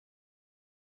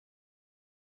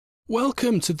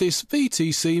Welcome to this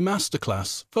VTC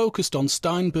Masterclass focused on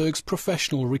Steinberg's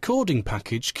professional recording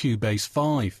package Cubase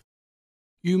 5.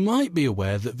 You might be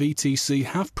aware that VTC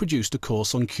have produced a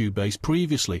course on Cubase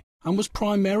previously and was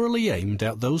primarily aimed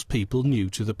at those people new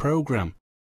to the program.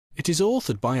 It is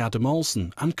authored by Adam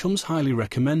Olsen and comes highly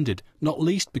recommended, not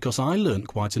least because I learnt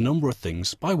quite a number of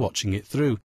things by watching it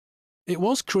through. It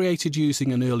was created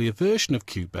using an earlier version of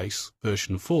Cubase,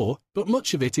 version 4, but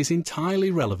much of it is entirely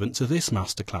relevant to this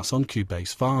masterclass on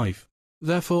Cubase 5.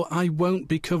 Therefore, I won't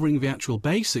be covering the actual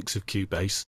basics of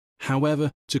Cubase.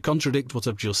 However, to contradict what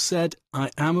I've just said,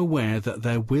 I am aware that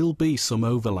there will be some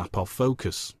overlap of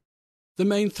focus. The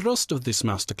main thrust of this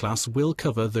masterclass will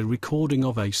cover the recording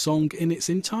of a song in its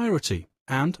entirety,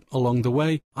 and, along the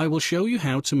way, I will show you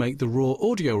how to make the raw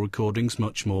audio recordings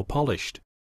much more polished.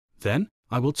 Then,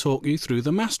 I will talk you through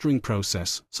the mastering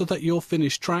process so that your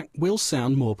finished track will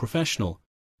sound more professional.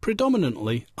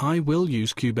 Predominantly, I will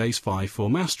use Cubase 5 for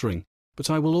mastering, but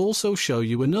I will also show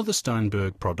you another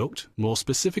Steinberg product more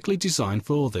specifically designed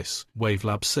for this,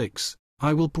 Wavelab 6.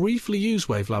 I will briefly use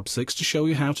Wavelab 6 to show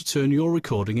you how to turn your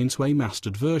recording into a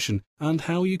mastered version and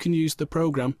how you can use the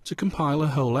program to compile a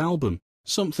whole album,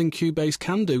 something Cubase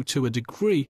can do to a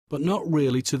degree, but not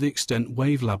really to the extent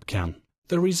Wavelab can.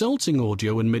 The resulting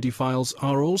audio and MIDI files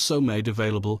are also made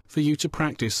available for you to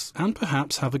practice and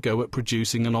perhaps have a go at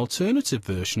producing an alternative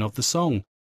version of the song.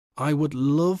 I would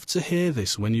love to hear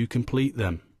this when you complete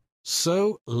them.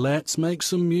 So let's make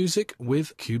some music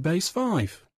with Cubase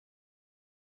 5.